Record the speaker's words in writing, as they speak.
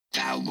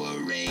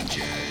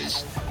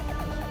Rangers.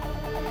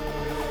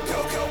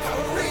 Go, go,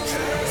 Power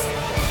Rangers!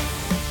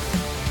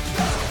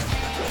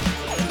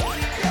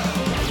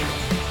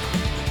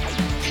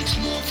 It's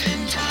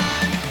morphin'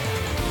 time.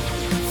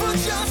 For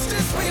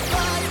justice we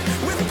fight,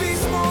 with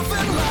Beast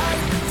Morphin'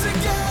 Light.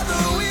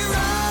 Together we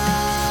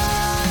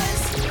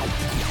rise. Go,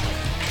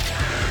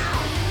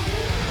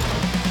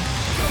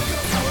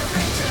 go, Power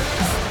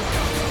Rangers!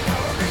 Go, go,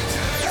 Power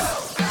Rangers! Go,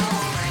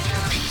 Power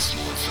Rangers! Beast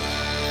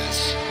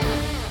Morphers.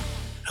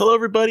 Hello,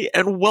 everybody,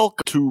 and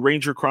welcome to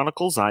Ranger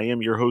Chronicles. I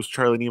am your host,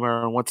 Charlie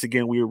Niemeyer, and once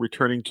again, we are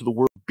returning to the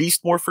world of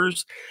Beast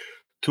Morphers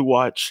to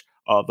watch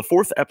the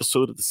fourth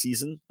episode of the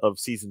season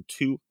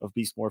 2 of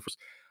Beast Morphers,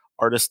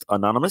 Artist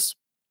Anonymous.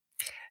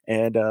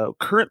 And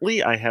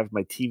currently, I have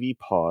my TV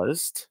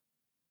paused.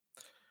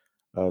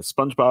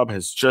 SpongeBob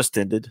has just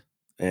ended,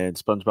 and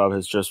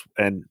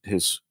and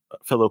his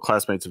fellow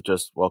classmates have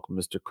just welcomed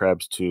Mr.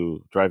 Krabs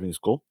to driving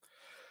school.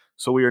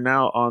 So we are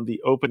now on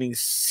the opening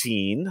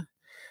scene.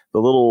 The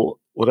little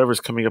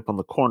whatever's coming up on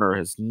the corner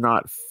has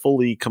not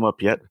fully come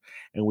up yet,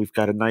 and we've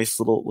got a nice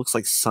little, looks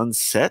like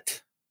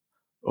sunset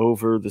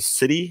over the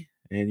city,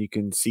 and you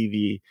can see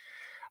the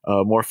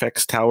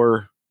Morphex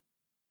Tower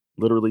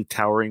literally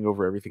towering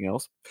over everything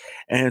else.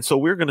 And so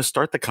we're going to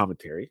start the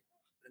commentary,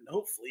 and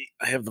hopefully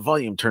I have the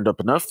volume turned up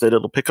enough that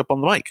it'll pick up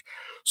on the mic.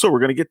 So we're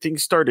going to get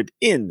things started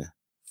in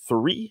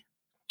 3,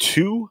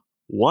 2,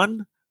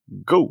 1,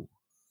 go.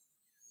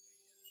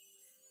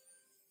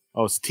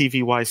 Oh, it's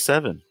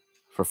TVY7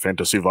 for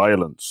Fantasy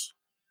Violence.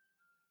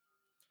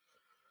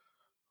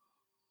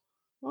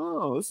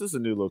 Oh, this is a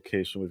new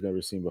location we've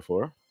never seen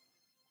before.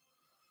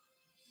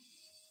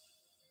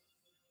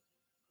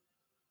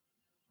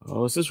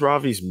 Oh, is this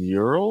Ravi's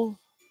mural?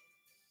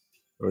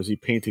 Or is he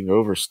painting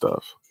over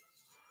stuff?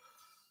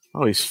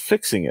 Oh, he's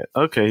fixing it.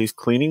 Okay, he's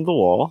cleaning the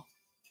wall.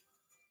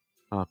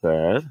 Not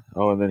bad.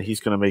 Oh, and then he's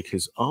going to make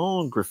his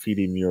own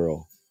graffiti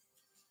mural.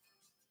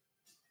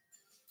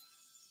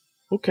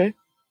 Okay.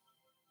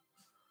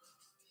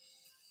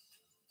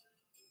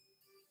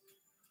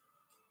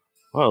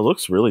 Wow, it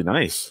looks really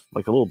nice.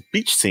 Like a little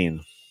beach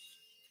scene.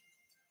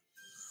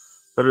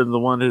 Better than the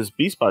one his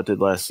Beastbot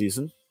did last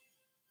season.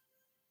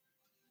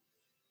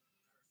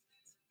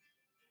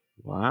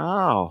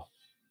 Wow.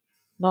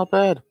 Not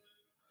bad.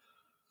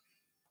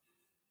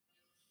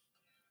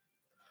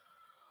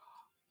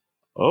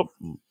 Oh,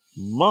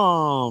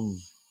 Mom.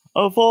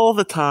 Of all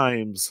the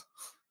times.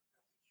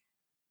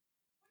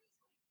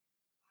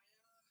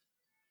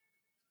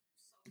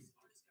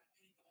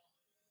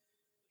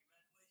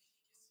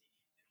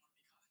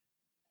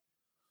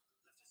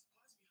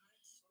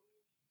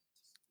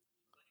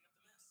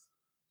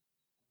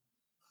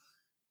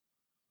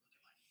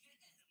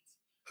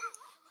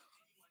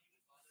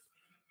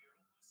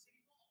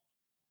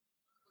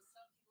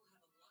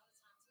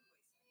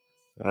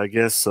 I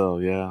guess so,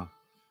 yeah.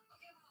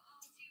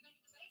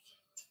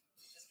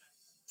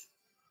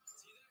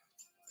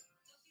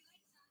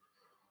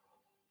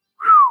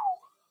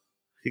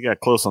 He got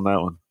close on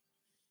that one.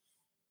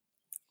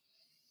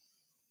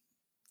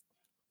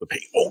 The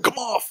paint won't come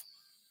off.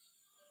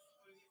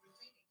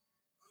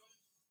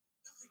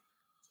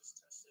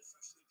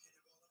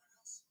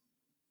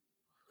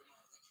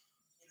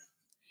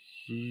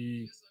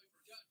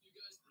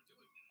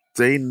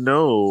 They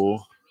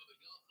know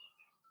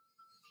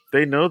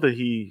that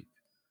he.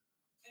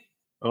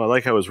 Oh, I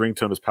like how his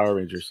ringtone is Power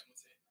Rangers.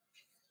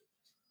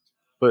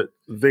 But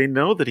they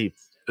know that he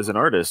is an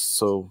artist,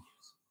 so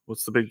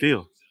what's the big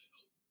deal?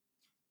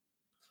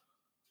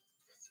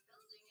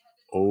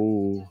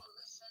 Oh.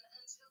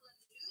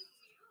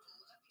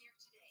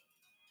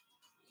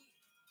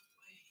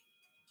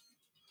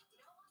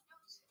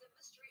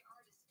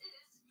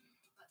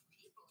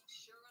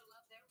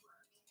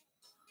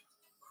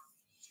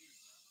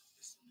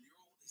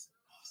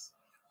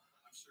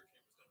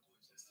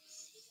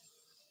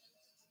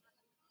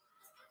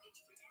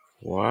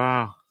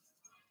 Wow.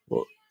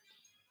 Well,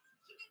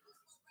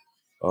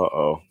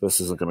 uh-oh. This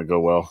isn't going to go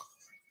well.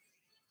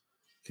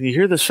 Can you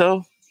hear the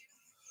show?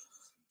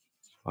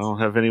 I don't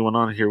have anyone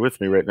on here with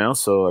me right now,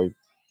 so I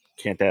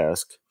can't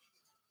ask.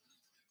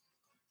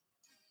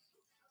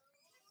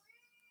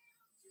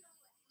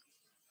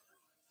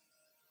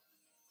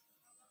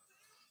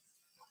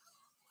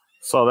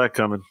 Saw that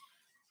coming.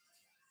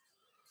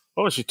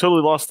 Oh, she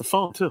totally lost the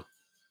phone, too.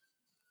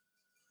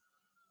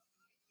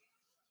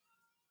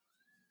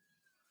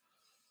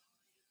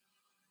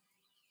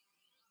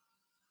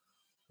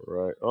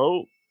 Right.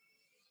 Oh.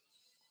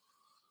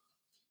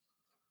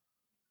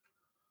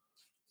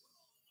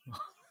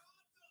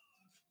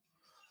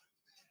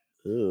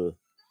 Ugh.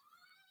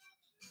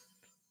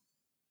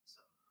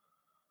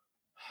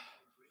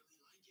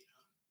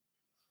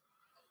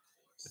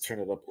 Turn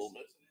it up a little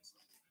bit.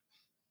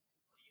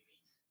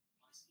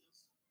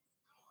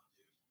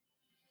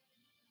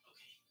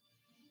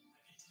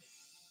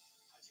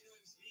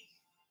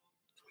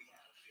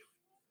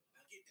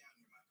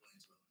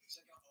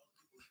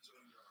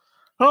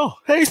 Oh,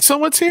 hey,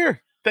 someone's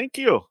here. Thank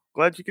you.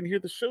 Glad you can hear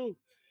the show.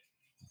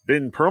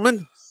 Ben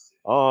Perlman?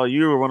 Oh,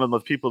 you were one of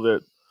the people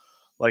that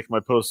like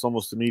my posts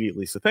almost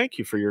immediately. So thank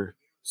you for your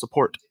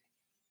support.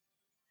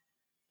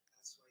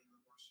 That's why you were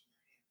washing your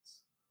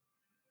hands.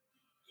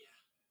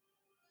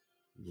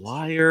 Yeah.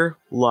 Liar,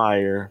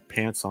 liar,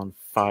 pants on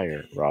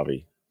fire,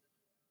 Robbie.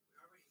 We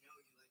already know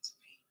you like to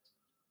paint.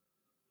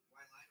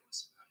 Why lie to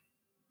us about it?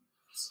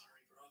 I'm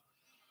sorry, bro.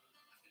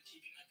 I've been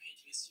keeping my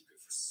painting a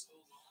secret for so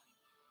long.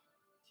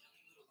 Telling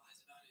little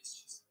lies about it is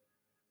just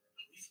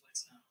a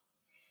reflex now.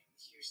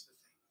 Here's the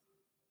thing.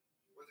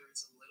 Whether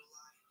it's a little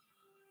lie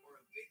or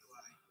a big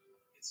lie,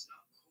 it's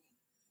not cool.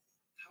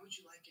 How would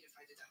you like it if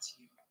I did that to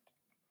you? I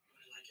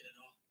wouldn't like it at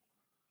all.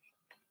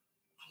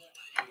 I won't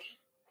lie to you again.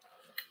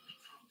 I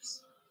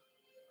promise.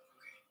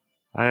 Okay.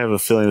 I have a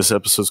feeling this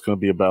episode's going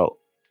to be about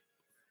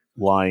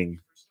lying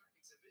First art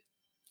exhibit.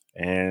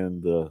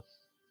 and the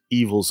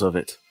evils of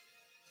it.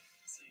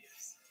 See you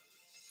guys.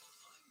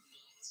 I'm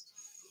lost.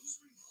 Who's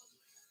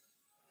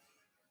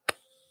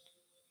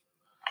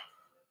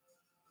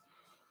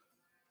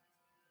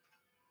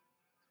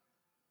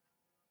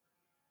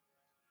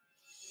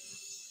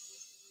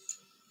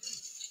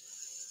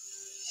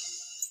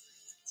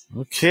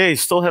remodeling? Okay,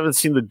 still haven't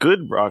seen the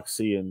good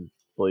Roxy and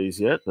Blaze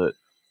yet, but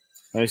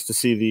nice to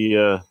see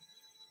the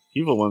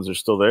evil ones are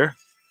still there.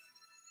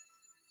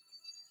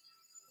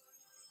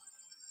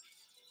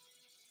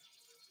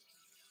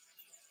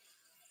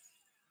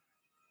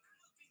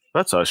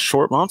 That's a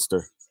short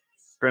monster.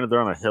 Granted,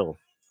 they're on a hill,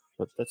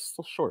 but that's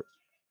still short.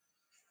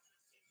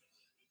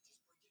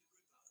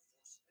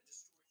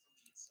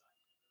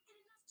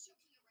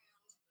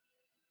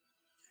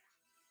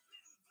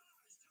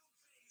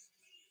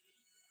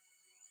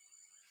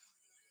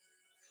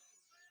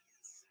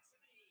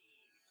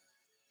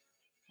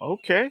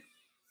 Okay.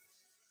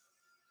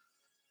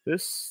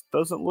 This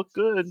doesn't look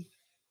good.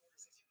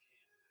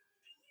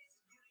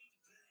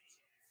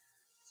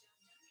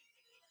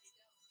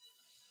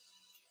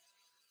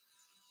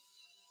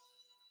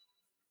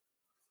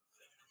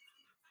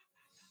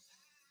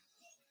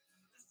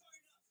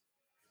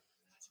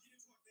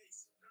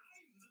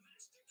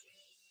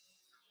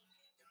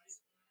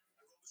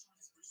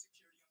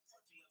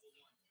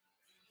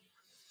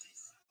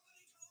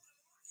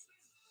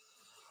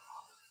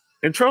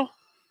 Intro?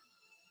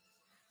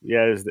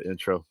 Yeah, it is the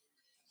intro.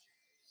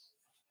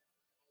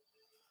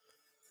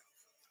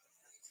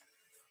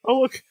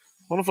 Oh, look.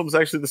 One of them is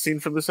actually the scene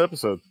from this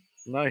episode.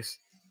 Nice.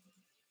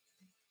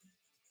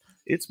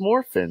 It's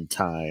morphin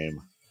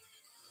time.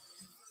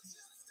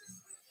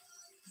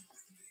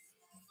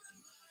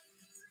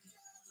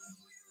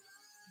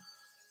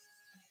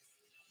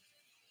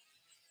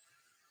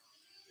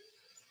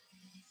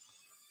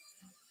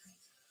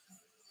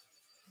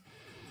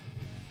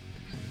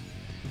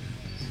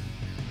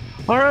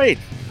 All right.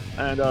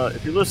 And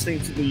if you're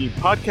listening to the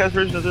podcast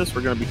version of this,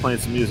 we're going to be playing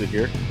some music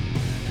here.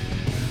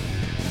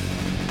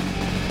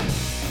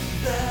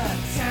 The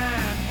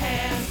time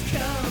has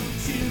come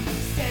to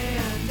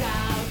stand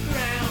our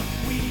ground.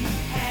 We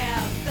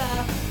have the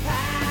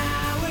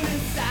power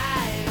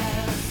inside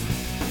us.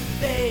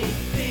 They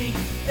think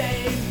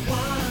they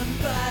won,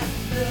 but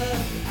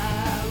look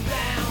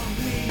around.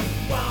 We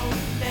won't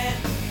let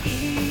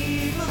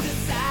evil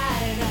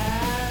decide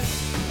us.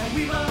 And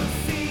we won't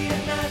see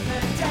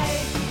another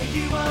day. And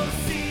you won't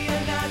see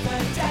another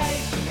day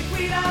if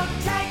we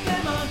don't take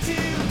them on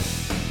to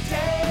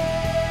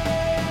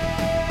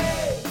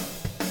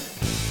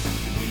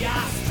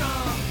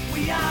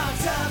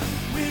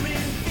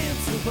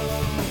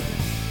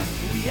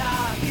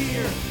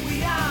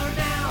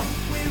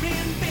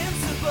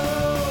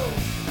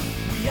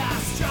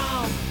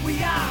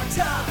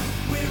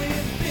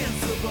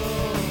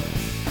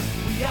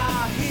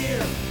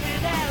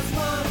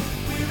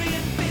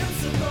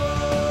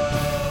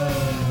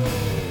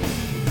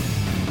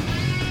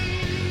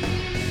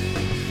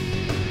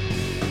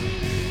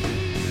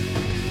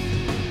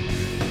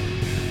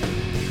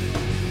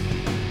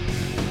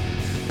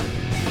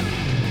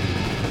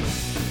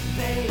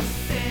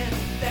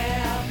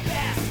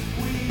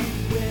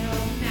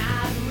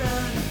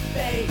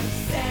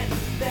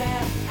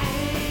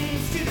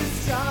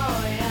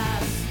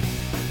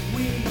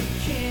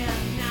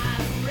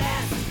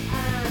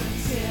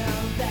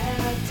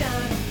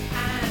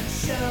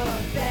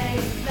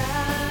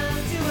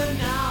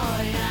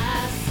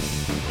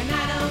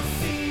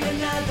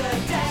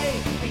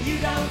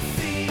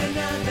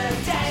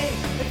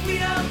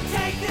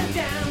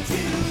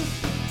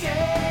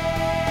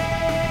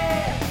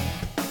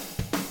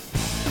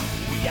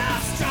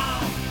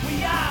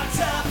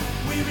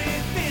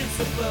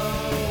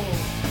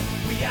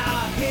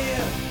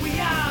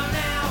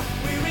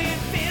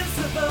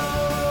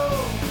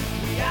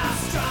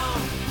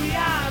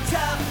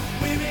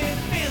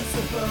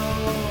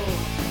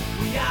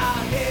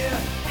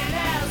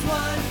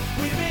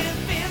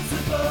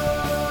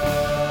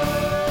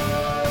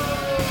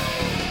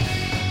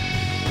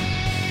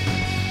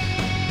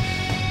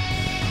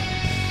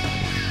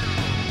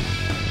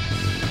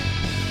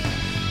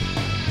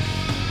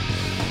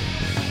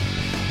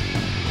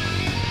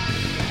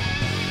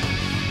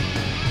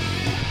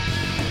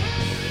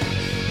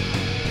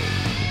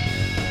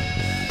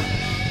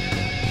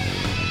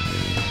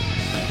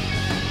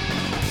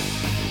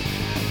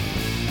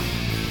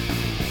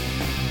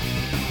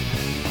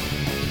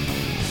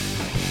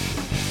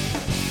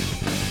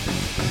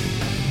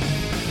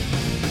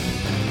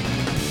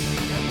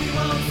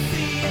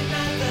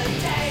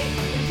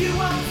You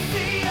won't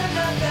see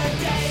another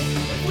day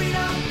if we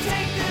don't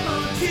take them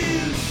on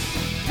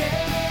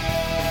Tuesday.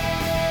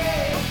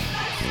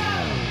 Let's go!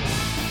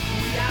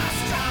 We are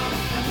strong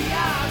and we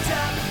are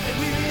tough and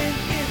we're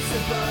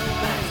invincible.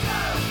 Let's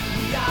go!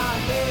 We are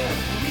here,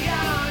 we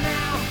are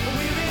now, and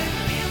we're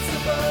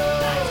invincible.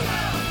 Let's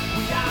go!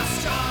 We are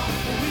strong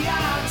and we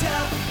are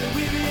tough and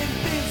we're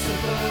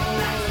invincible.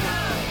 Let's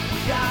go!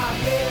 We are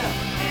here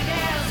and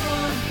as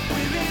one,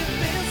 we're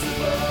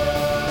invincible.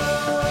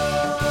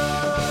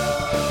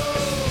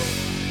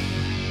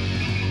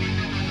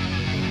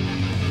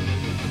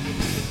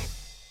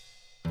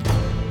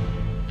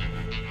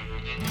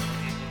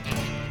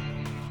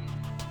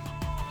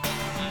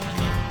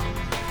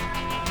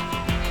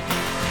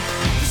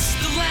 This is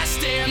the last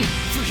stand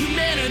for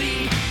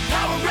humanity.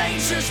 Power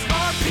Rangers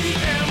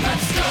RPM,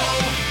 let's go!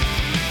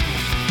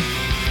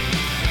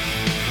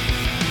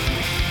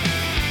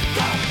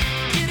 Go!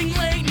 Getting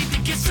late, need to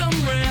get some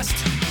rest.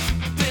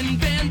 Ben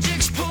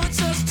Bandix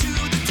puts us to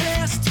the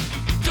test.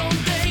 Don't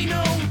they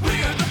know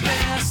we're the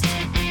best?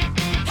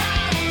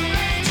 Power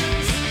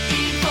Rangers,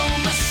 evil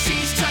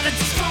machines try to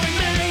destroy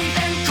me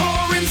and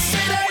Corin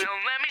City.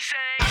 Well, let me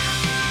say,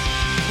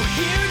 we're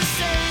here to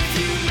save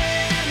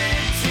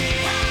humanity.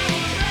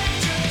 Power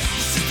Rangers,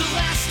 this is the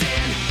last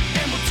stand,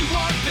 and we'll do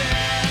our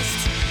best.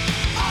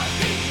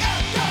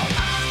 RPM, go!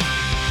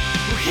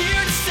 We're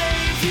here to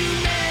save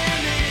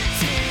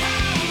humanity.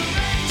 Power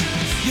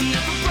Rangers, you'll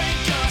never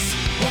break us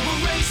or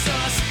erase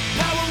us.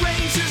 Power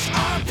Rangers,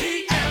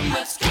 RPM,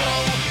 let's go!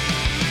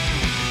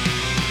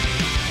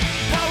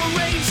 Power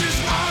Rangers,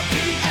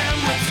 RPM,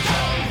 let's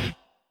go!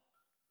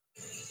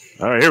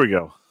 All right, here we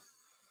go.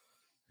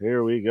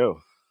 Here we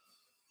go.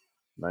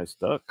 Nice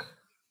duck.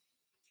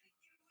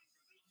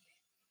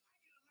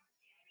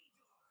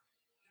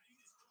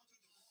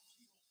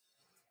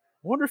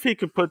 I wonder if he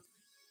could put.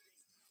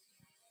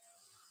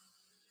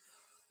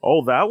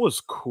 Oh, that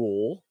was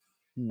cool.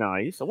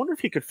 Nice. I wonder if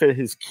he could fit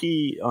his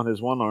key on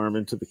his one arm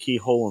into the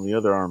keyhole on the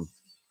other arm.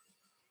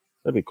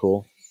 That'd be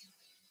cool.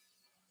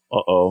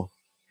 Uh-oh.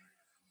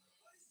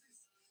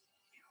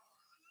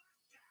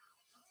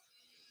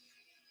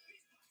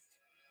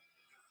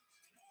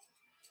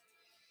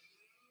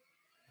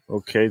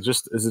 Okay, is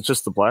it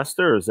just the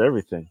blaster or is it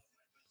everything?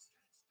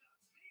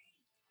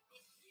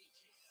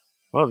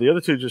 Well, the other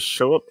two just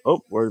show up.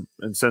 Oh, we're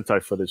in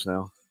Sentai footage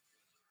now.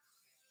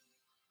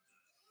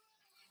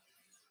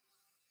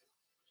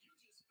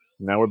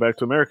 Now we're back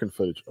to American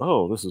footage.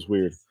 Oh, this is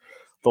weird.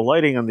 The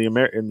lighting on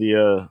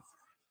the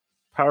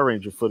Power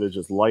Ranger footage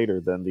is lighter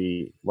than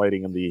the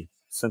lighting in the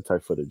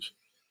Sentai footage.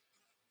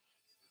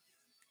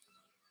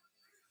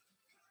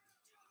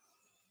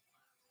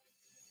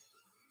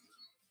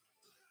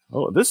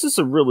 Oh, this is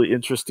a really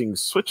interesting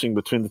switching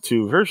between the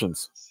two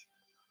versions.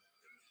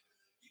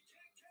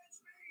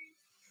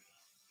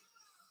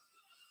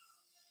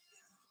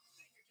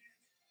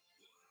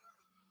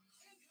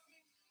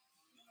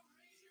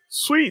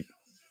 Sweet.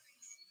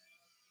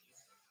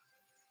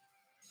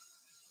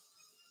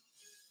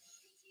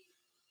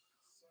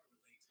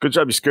 Good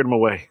job, you scared him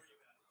away.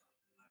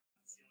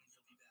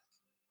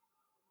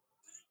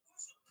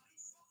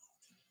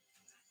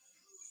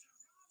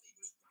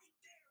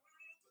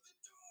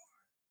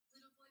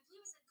 Little boy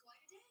Blue has had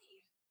quite a day.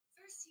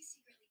 First, he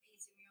secretly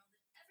paints a mural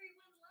that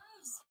everyone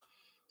loves,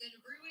 then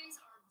ruins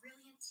our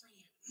brilliant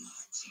plan.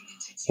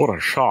 What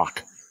a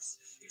shock.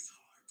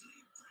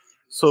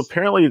 So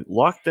apparently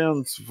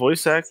Lockdown's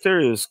voice actor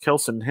is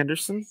Kelson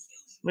Henderson,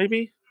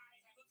 maybe?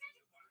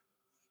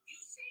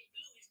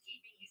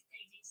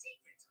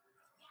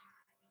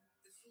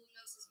 The fool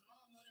knows his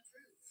mom won't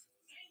approve.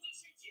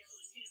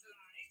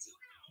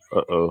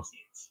 Uh-oh.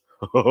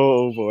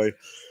 Oh, boy.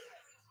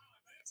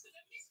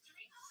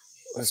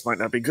 This might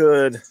not be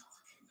good.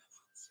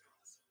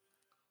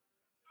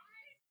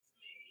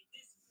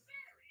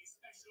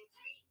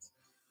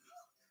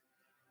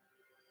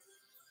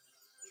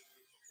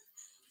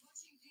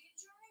 Watching paint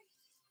dry?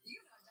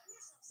 You've outdone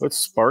yourself. What's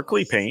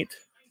sparkly paint?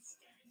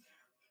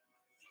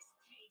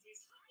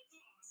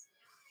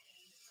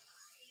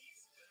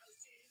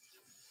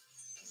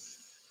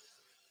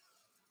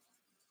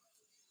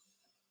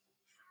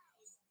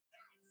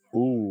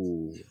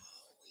 Ooh.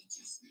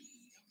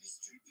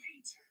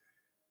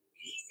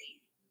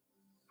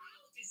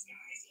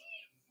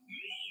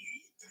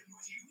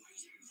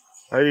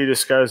 How do you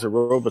disguise a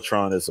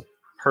Robotron as a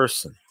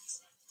person?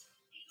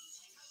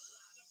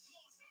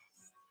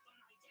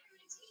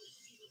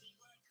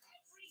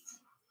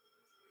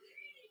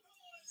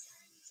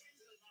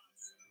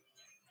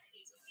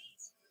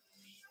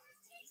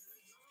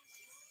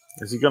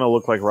 Is he going to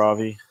look like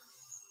Ravi?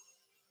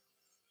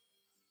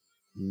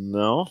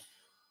 No.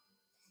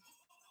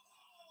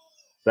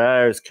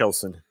 There's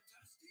Kelson.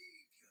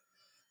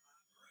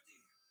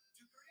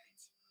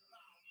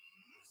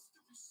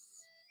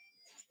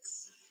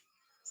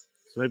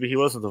 So maybe he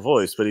wasn't the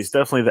voice, but he's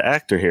definitely the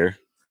actor here.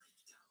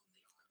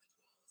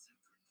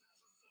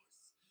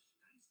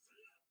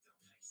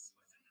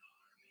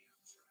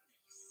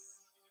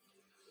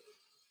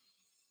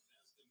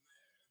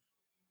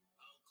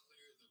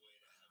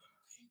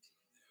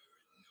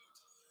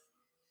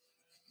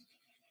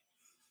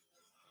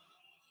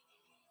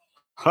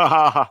 Ha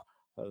ha ha.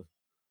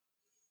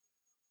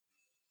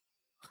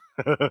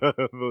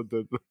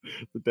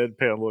 The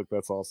deadpan look,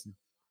 that's awesome.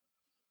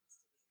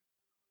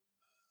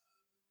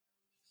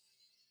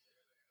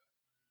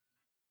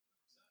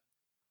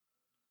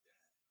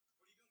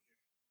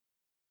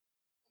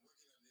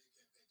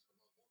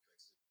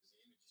 He's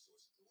convinced me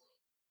to allow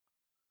a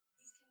mural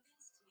to be painted here on the outside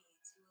of our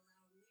HQ. A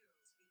mural?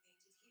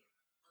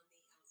 But why? To keep the public excited about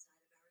the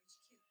Global Morphics Network.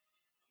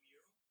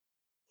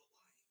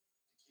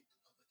 The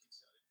more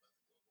buzz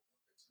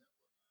we can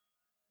get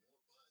going,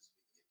 the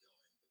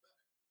better.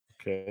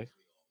 Okay. As we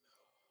all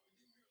know,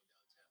 the new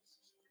mural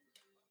downtown is some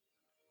sort of a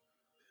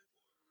flop.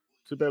 Therefore,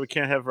 Too bad we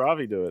can't have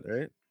Ravi do it,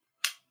 right? How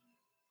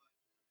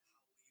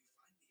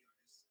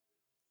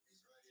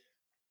will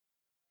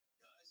you find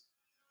the artist?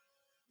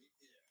 he's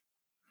right here.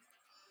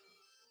 Guys,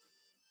 meet here.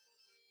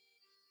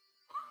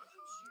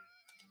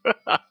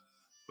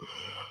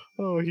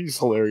 Oh, he's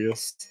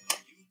hilarious.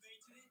 You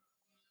painted it?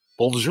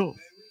 Bonjour.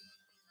 Very.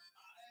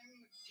 I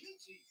am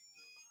guilty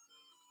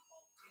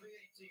of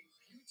creating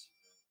beauty.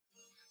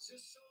 The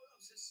soul of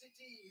the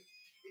city,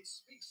 it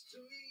speaks to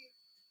me.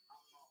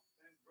 I'm a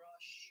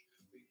paintbrush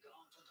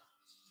begun to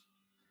dance.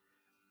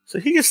 So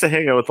he gets to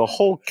hang out with the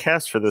whole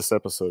cast for this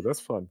episode. That's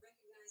fun.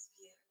 Recognize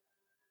Pierre?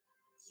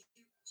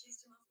 You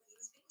chased him off when he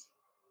was painting.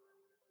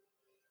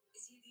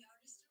 Is he the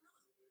artist or not?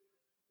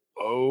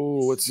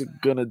 Oh, what's it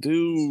gonna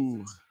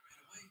do?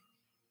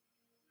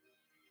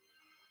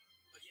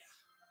 But yeah,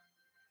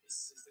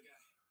 this is the guy.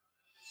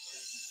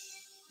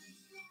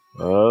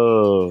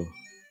 Oh.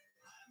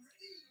 I'm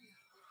ready to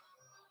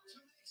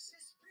make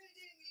this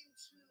building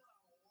into a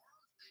work of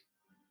art.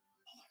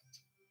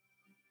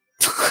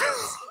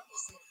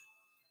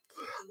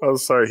 Oh,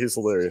 sorry, he's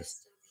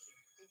hilarious.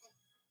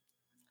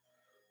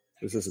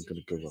 This isn't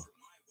gonna go well. My work.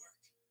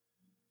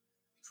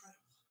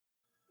 Incredible.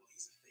 Well,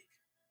 he's a fake.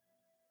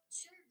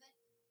 Sure, but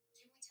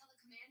can we tell the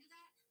commander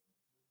that?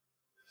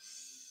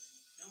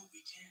 No, we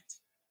can't.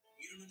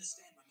 You don't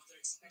understand. My mother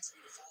expects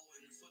me to follow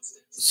in her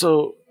footsteps.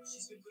 So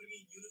She's been putting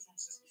me in uniform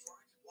since before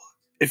I could walk.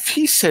 if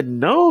he said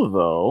no,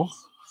 though,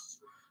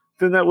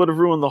 then that would have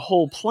ruined the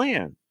whole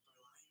plan. By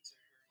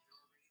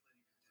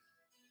lying to her,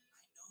 you're already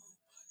letting her down.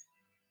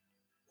 I know,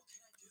 but what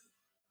can I do?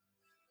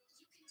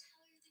 You can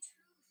tell her the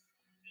truth.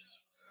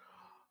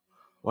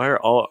 Why are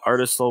all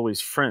artists always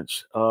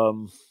French?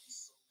 I've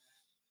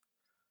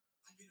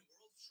been in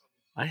world trouble.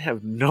 I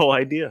have no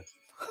idea.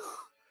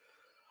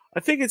 I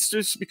think it's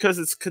just because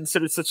it's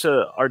considered such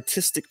a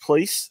artistic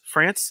place,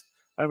 France.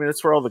 I mean,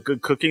 that's where all the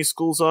good cooking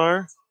schools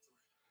are,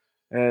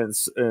 and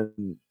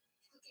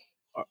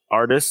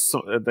artists.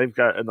 They've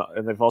got,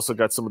 and they've also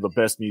got some of the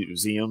best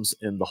museums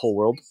in the whole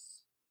world.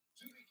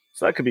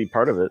 So that could be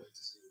part of it.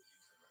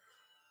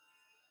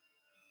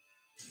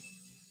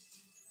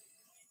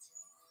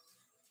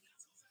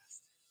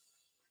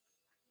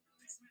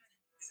 This man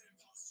is an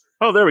imposter.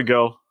 Oh, there we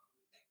go.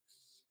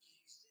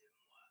 Excuse him.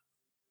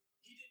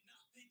 He did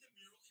not paint the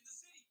mural in the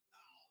city.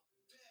 How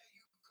dare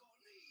you call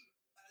me a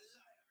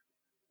liar?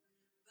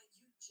 But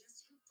you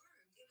just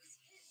confirmed it was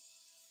him.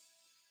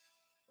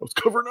 I was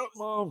covering up,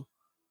 Mom.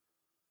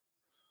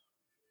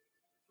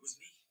 It was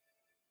me.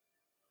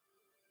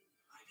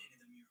 I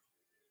painted the mural.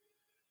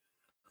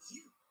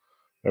 You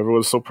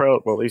Everyone's so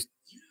proud. Well, at least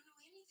You don't know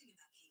anything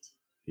about painting.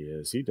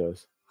 yes, he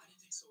does. I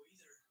didn't think so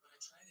either, but I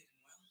tried it and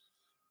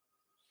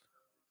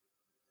well,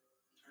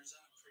 turns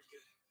out I'm pretty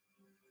good.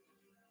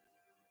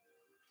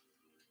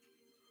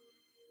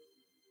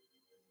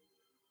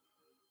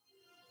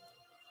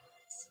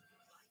 So you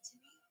lied to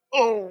me?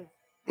 Oh.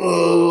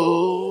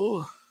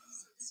 Oh.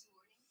 So this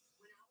morning,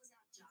 when I was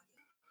out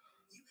jogging,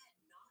 you had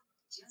not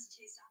just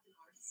chased off an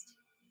artist?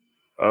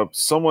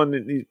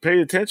 Someone pay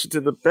attention to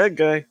the bad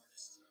guy.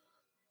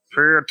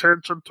 Pay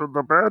attention to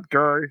the bad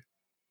guy.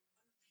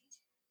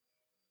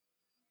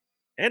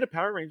 And a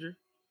Power Ranger.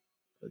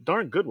 A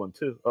darn good one,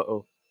 too.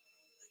 Uh-oh. I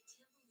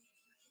can't believe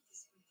you hid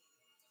this from me.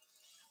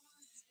 How long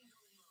has this been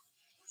going on?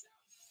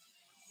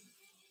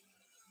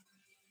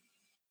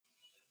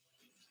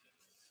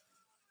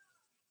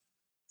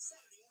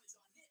 Saturday mornings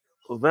on Hit.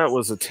 Well, that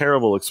was a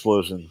terrible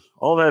explosion.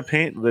 All that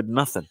paint did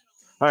nothing.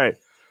 All right.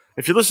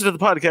 If you listen to the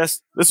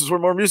podcast, this is where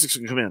more music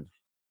can come in.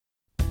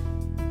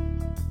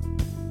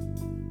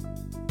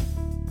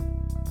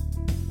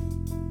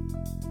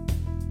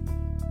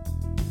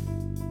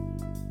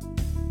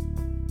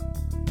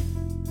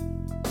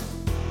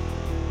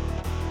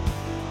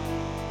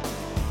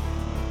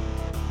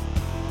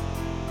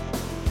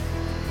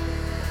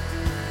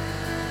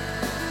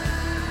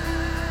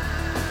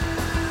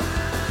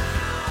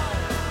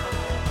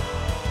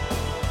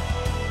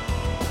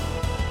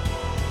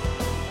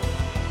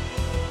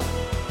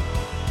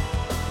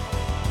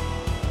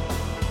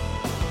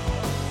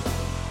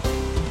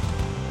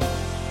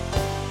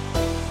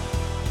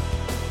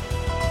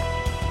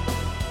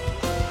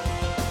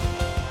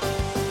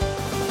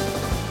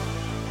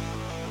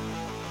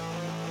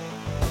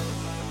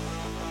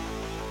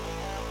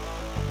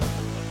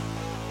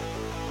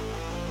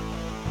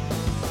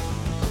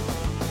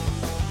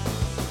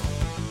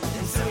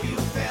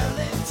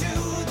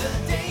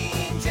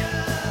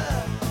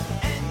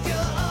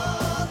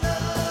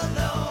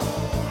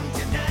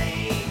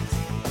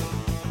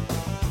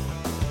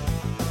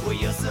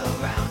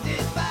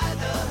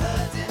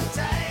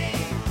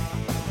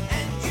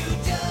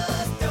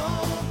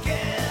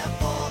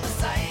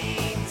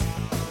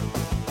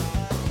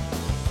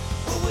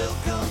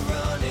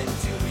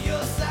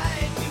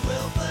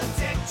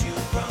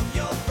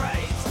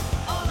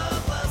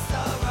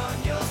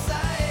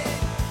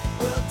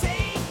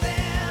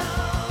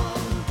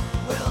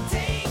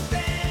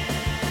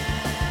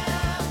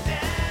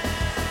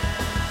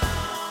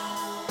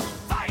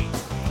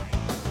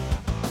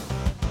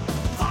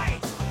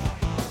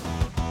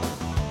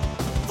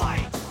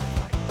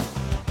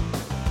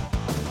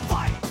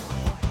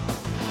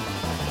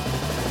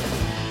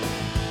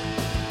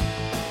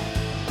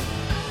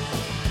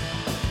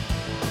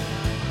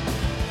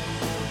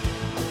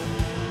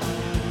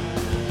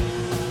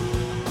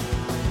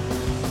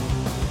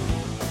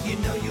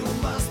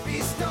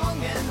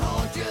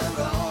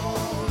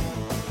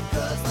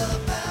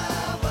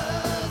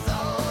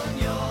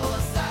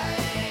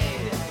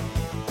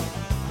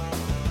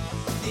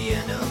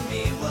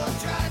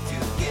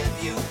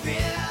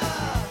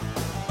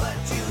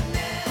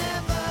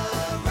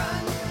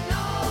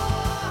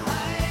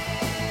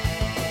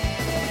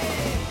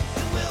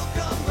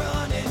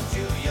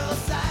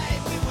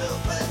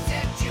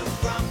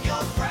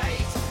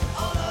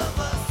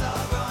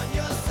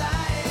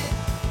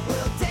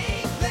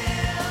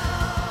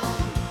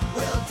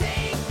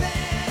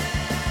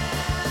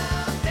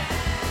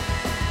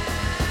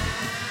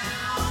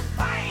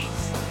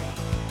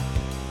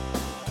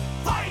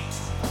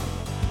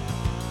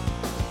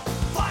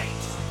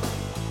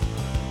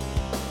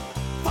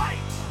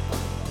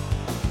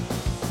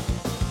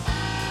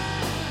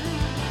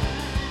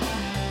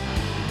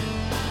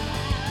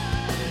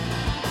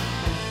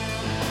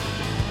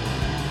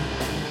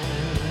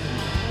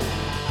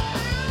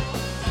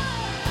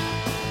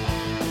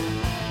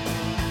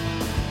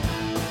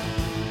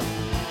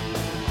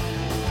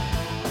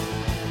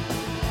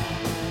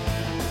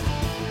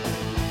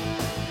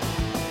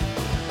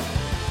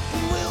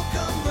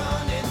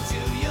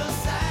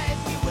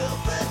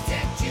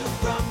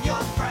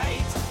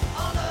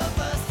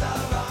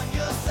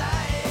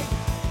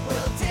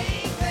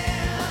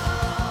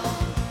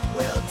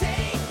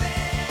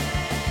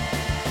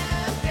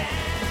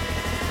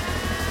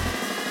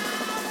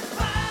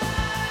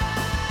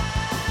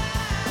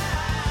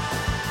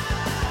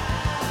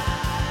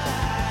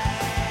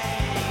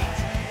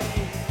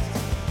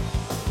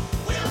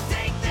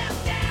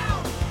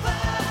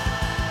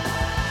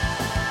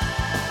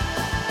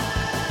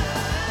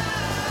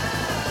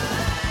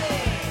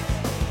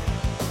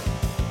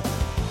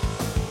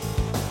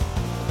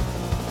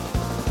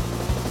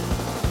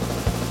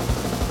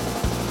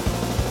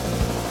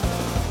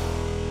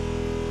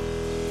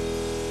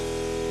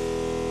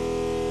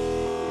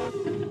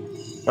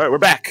 All right, we're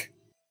back.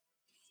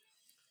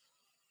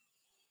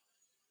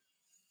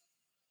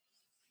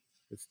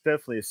 It's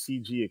definitely a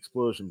CG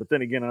explosion, but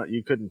then again,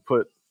 you couldn't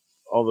put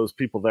all those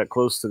people that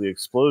close to the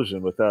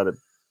explosion without it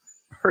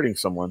hurting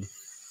someone.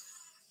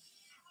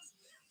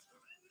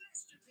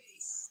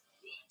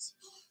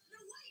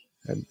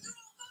 And,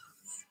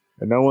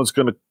 and no one's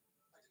gonna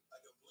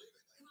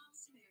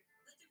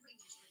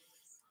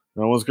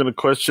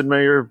question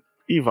Mayor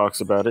Evox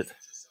about it.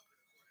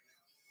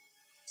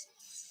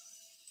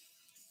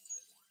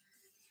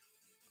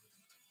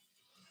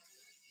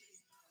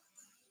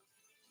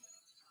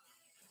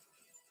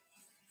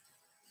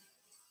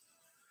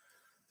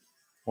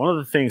 One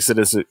of the things that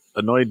has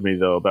annoyed me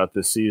though about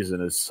this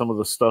season is some of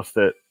the stuff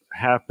that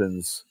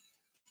happens,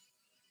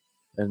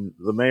 and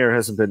the mayor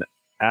hasn't been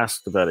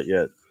asked about it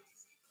yet.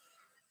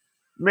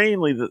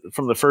 Mainly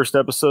from the first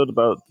episode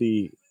about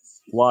the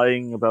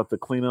lying about the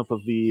cleanup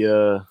of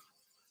the.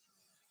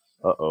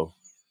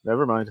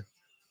 Never mind.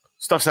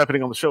 Stuff's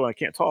happening on the show, and I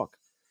can't talk.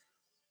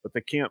 But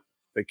they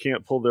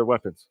can't pull their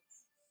weapons.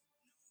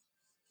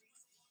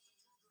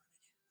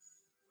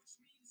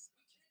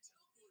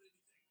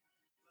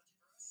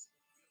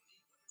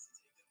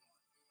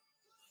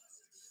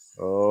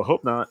 Oh,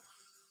 hope not.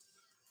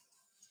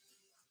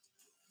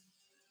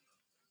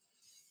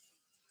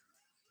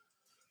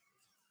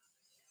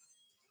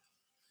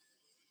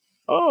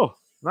 Oh,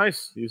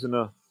 nice. Using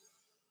a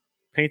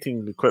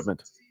painting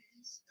equipment.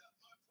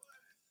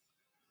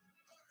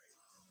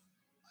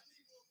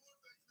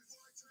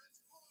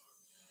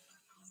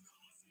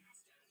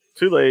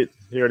 Too late.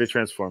 He already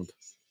transformed.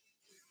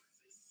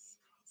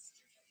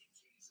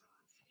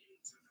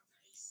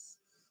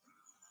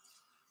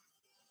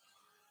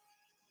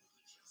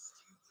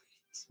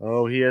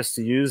 Oh, he has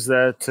to use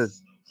that to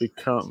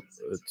become.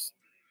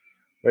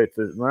 Wait,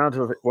 the amount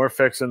of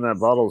Orphex in that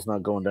bottle is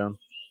not going down.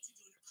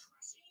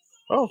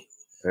 Oh,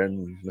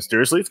 and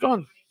mysteriously it's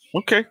gone.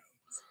 Okay.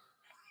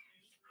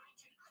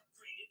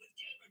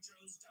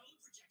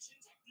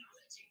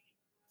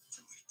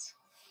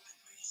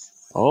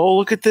 Oh,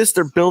 look at this.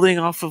 They're building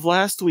off of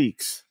last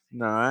week's.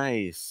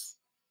 Nice.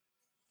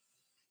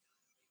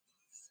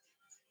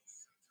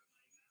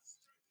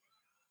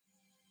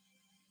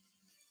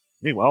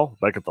 Meanwhile,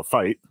 back at the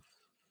fight.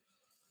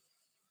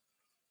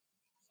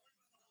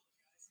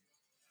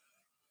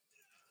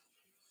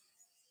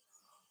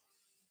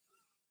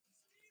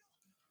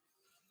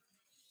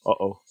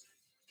 Uh-oh.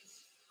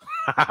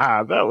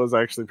 That was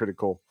actually pretty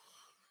cool.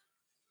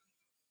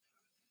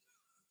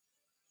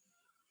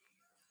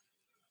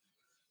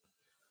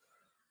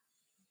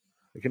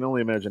 I can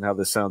only imagine how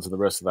this sounds in the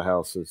rest of the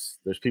house.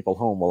 There's people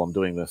home while I'm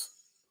doing this.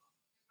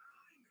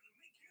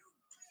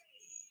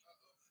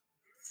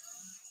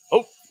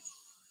 Oh,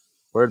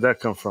 where'd that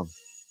come from?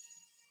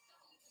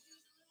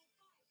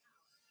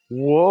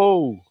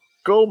 Whoa,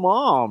 go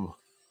mom.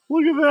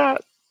 Look at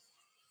that.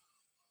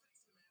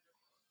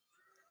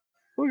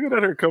 Look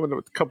at her coming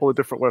with a couple of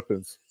different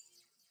weapons.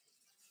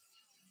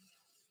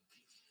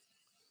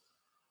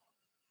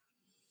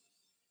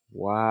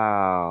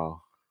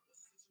 Wow.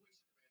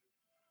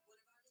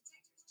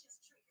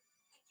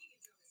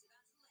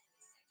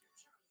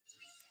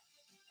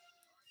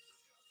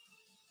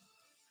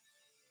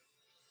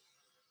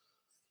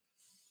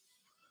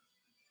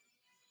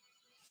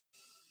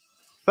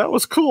 That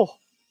was cool.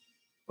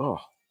 Oh,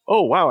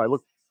 wow. I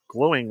look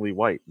glowingly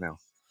white now.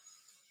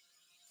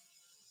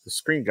 The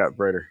screen got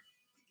brighter.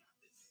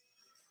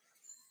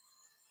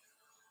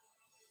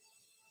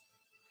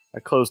 I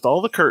closed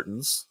all the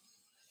curtains,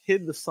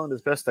 hid the sun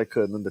as best I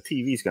could, and then the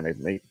TV's going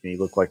to make me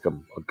look like a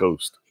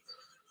ghost.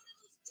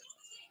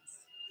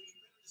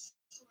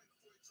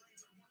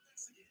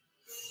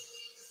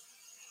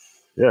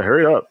 Yeah,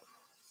 hurry up.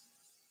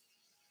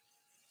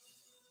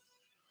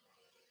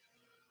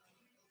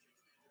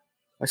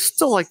 I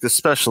still like the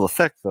special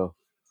effect, though.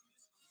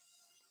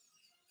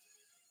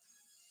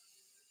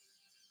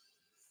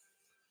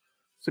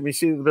 So you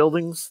see the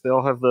buildings? They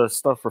all have the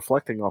stuff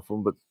reflecting off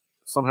them, but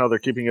somehow they're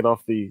keeping it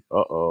off the...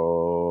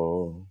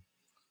 Uh-oh.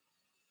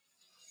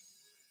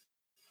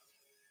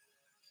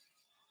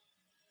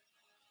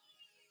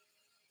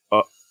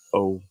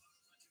 Uh-oh.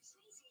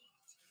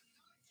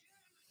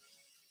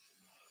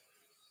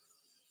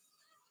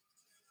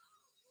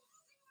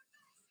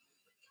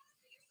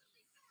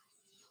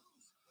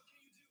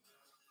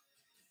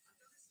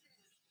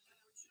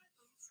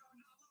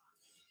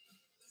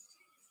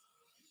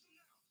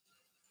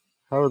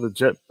 How do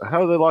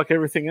they lock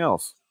everything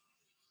else?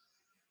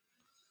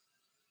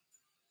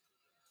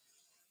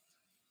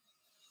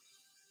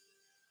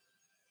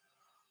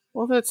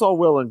 Well, that's all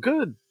well and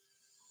good.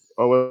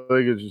 Oh, well,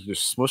 they could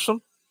just smush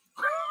them?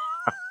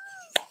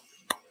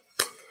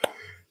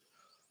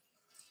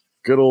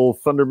 Good old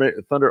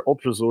Thunder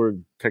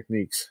Ultrazord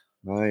techniques.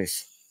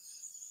 Nice.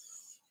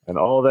 And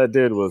all that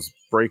did was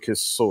break his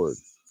sword.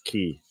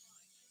 Key.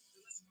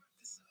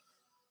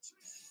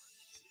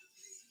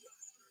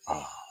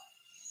 Oh.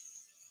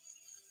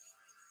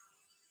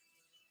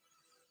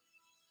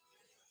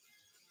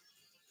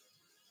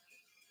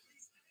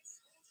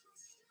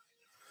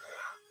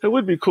 It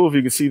would be cool if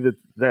you could see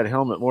that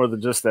helmet more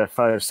than just that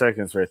 5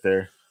 seconds right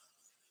there.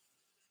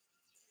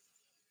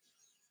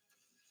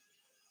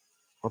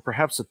 Or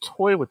perhaps a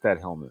toy with that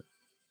helmet.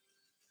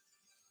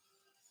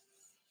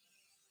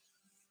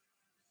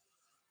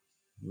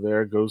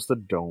 There goes the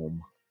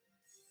dome.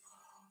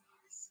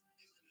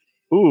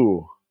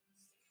 Ooh.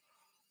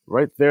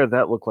 Right there,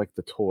 that looked like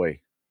the toy.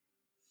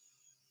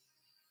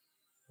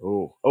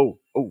 Oh,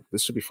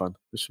 this should be fun.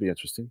 This should be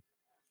interesting.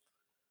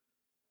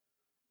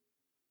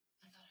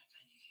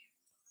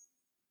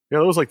 Yeah,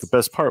 that was like the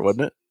best part,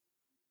 wasn't it?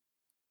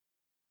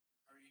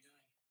 How are you doing?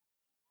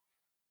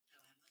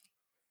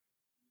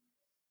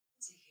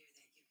 To hear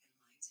that you've been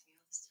lying to me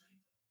all this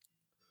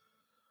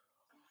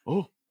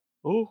time.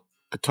 Oh,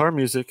 guitar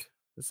music.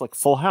 It's like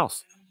Full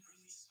House. And I'm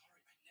really sorry.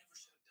 I never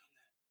should have done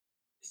that.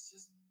 It's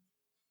just,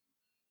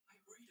 I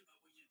worried about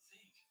what you'd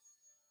think.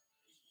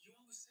 You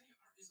always say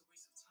art is a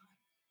waste of time.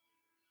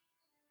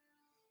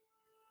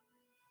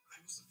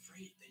 I was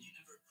afraid that you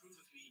never approve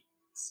of me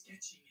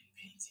sketching and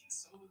painting,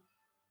 so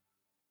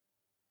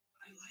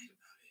I lied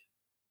about it.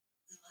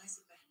 The lies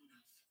are bad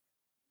enough.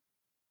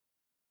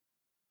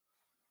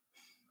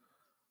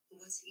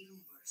 What's even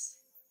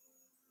worse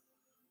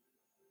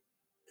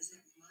is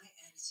that my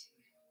attitude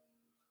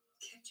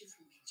kept you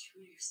from being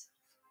true to yourself.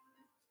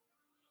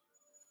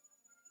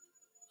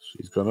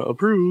 She's gonna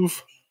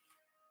approve.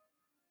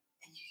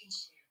 And you can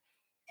share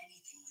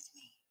anything with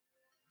me,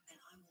 and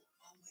I will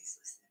always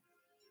listen.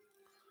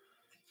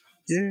 I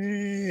promise.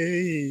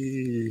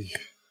 Yay!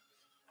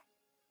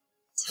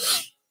 Tell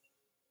me,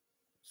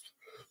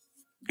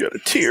 Got a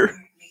how does tear. art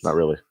make Not you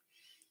really.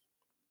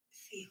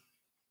 feel?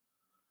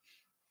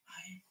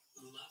 I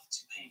love to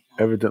paint. Mom.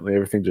 Evidently,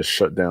 everything just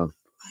shut down.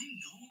 I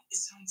know it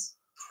sounds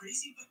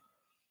crazy, but it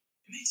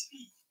makes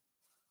me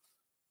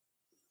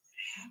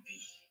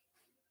happy.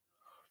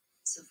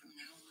 So from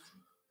now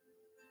on,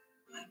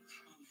 I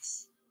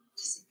promise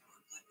to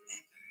support whatever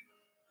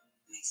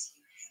makes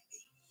you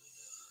happy.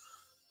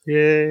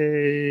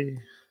 Yay!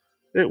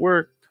 It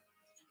worked. In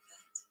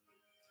fact,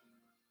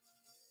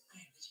 I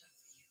have a job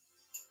for you.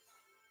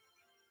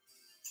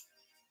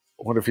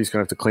 I wonder if he's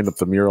gonna have to clean up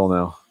the mural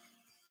now.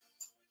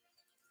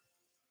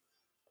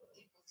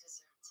 People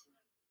deserve to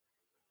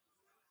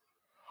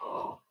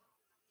know.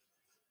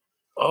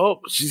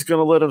 Oh, she's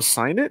gonna let him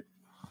sign it?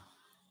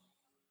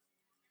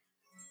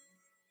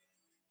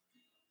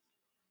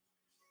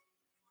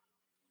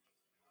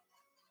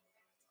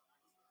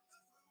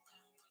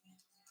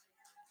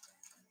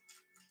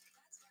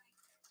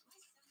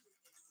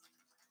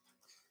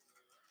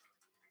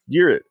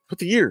 Year it. Put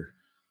the year.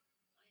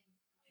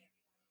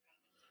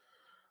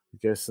 I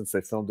guess since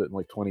they filmed it in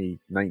like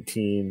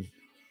 2019,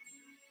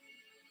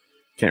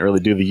 can't really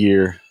do the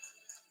year.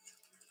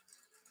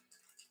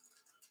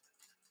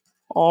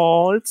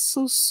 Oh, it's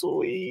so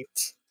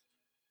sweet.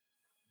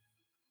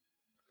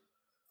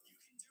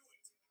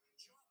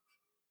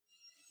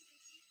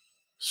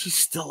 She's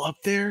still up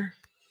there?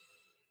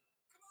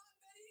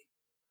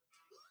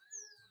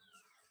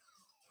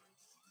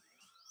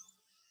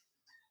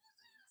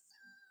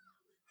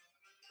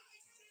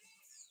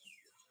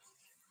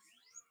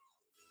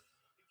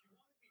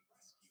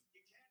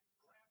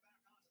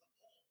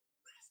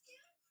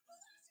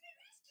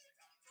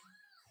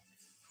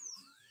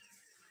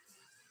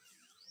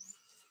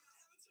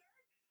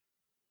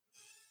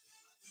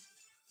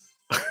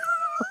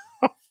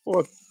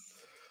 What?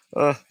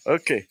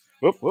 Okay.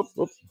 Whoop.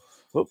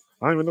 I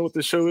don't even know what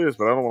this show is,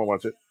 but I don't want to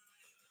watch it.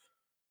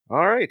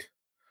 All right.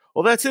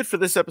 Well, that's it for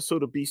this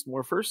episode of Beast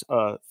Morphers.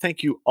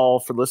 Thank you all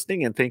for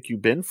listening, and thank you,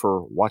 Ben,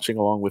 for watching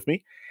along with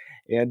me.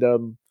 And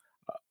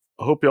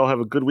I hope you all have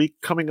a good week.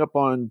 Coming up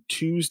on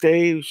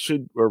Tuesday,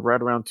 or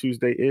right around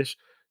Tuesday-ish,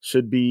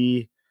 should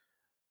be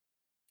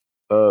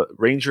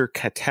Ranger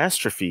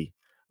Catastrophe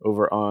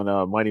over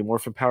on Mighty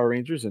Morphin Power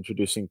Rangers,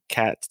 introducing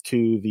Cat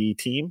to the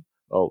team.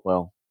 Oh,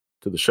 well,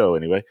 to the show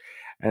anyway.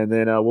 And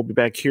then we'll be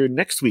back here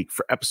next week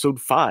for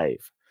episode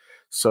 5.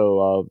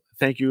 So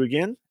thank you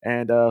again,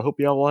 and hope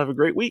you all will have a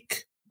great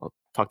week. I'll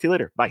talk to you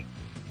later. Bye.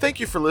 Thank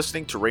you for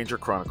listening to Ranger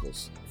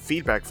Chronicles.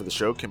 Feedback for the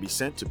show can be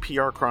sent to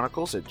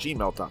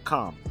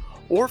prchronicles@gmail.com,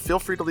 or feel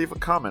free to leave a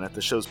comment at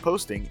the show's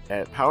posting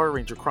at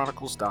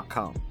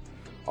powerrangerchronicles.com.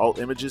 All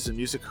images and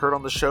music heard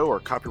on the show are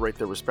copyright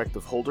their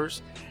respective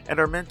holders and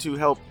are meant to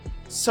help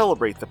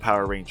celebrate the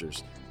Power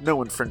Rangers.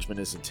 No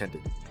infringement is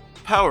intended.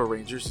 Power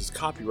Rangers is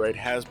copyright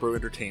Hasbro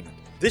Entertainment.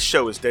 This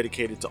show is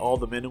dedicated to all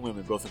the men and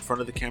women, both in front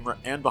of the camera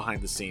and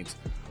behind the scenes,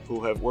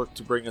 who have worked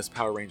to bring us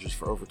Power Rangers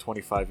for over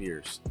 25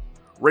 years.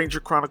 Ranger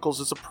Chronicles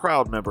is a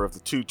proud member of the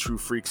Two True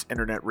Freaks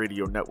Internet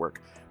Radio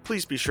Network.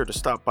 Please be sure to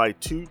stop by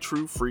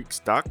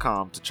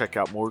twotruefreaks.com to check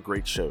out more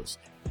great shows.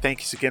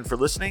 Thanks again for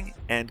listening,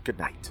 and good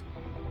night.